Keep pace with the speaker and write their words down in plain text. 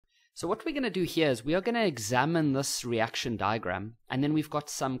So what we're going to do here is we are going to examine this reaction diagram, and then we've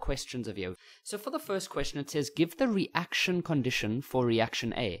got some questions of you. So for the first question, it says, give the reaction condition for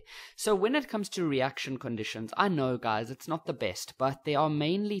reaction A. So when it comes to reaction conditions, I know, guys, it's not the best, but there are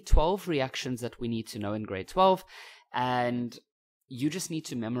mainly 12 reactions that we need to know in grade 12, and you just need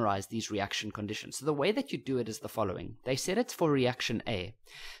to memorize these reaction conditions. So the way that you do it is the following. They said it's for reaction A.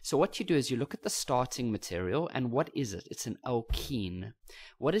 So what you do is you look at the starting material, and what is it? It's an alkene.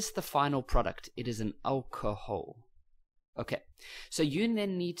 What is the final product? It is an alcohol. Okay, so you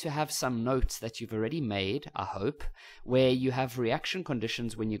then need to have some notes that you've already made, I hope, where you have reaction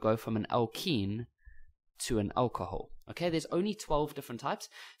conditions when you go from an alkene to an alcohol. Okay, there's only 12 different types.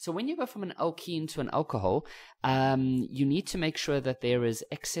 So when you go from an alkene to an alcohol, you need to make sure that there is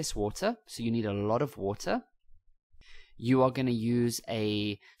excess water. So you need a lot of water. You are going to use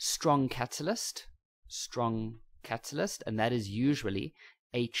a strong catalyst, and that is usually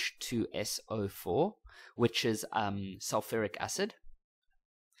H2SO4, which is sulfuric acid.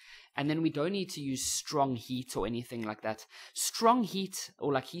 And then we don't need to use strong heat or anything like that. Strong heat,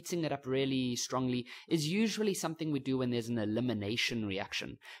 or like heating it up really strongly, is usually something we do when there's an elimination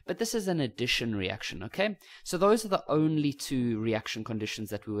reaction. But this is an addition reaction, okay? So those are the only two reaction conditions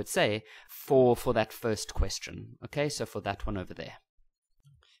that we would say for that first question, okay? So for that one over there.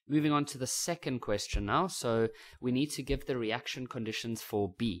 Moving on to the second question now. So we need to give the reaction conditions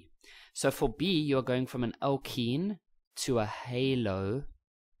for B. So for B, you're going from an alkene to a halo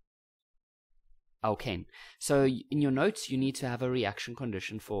alkane. So in your notes, you need to have a reaction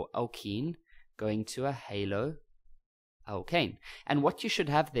condition for alkene going to a halo alkane. And what you should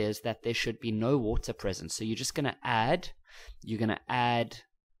have there is that there should be no water present. So you're just going to add,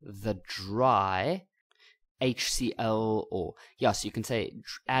 the dry HCl, or so you can say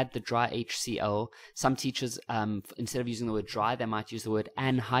add the dry HCl. Some teachers, instead of using the word dry, they might use the word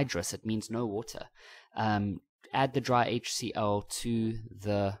anhydrous. It means no water. Add the dry HCl to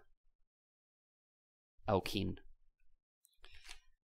the alkene.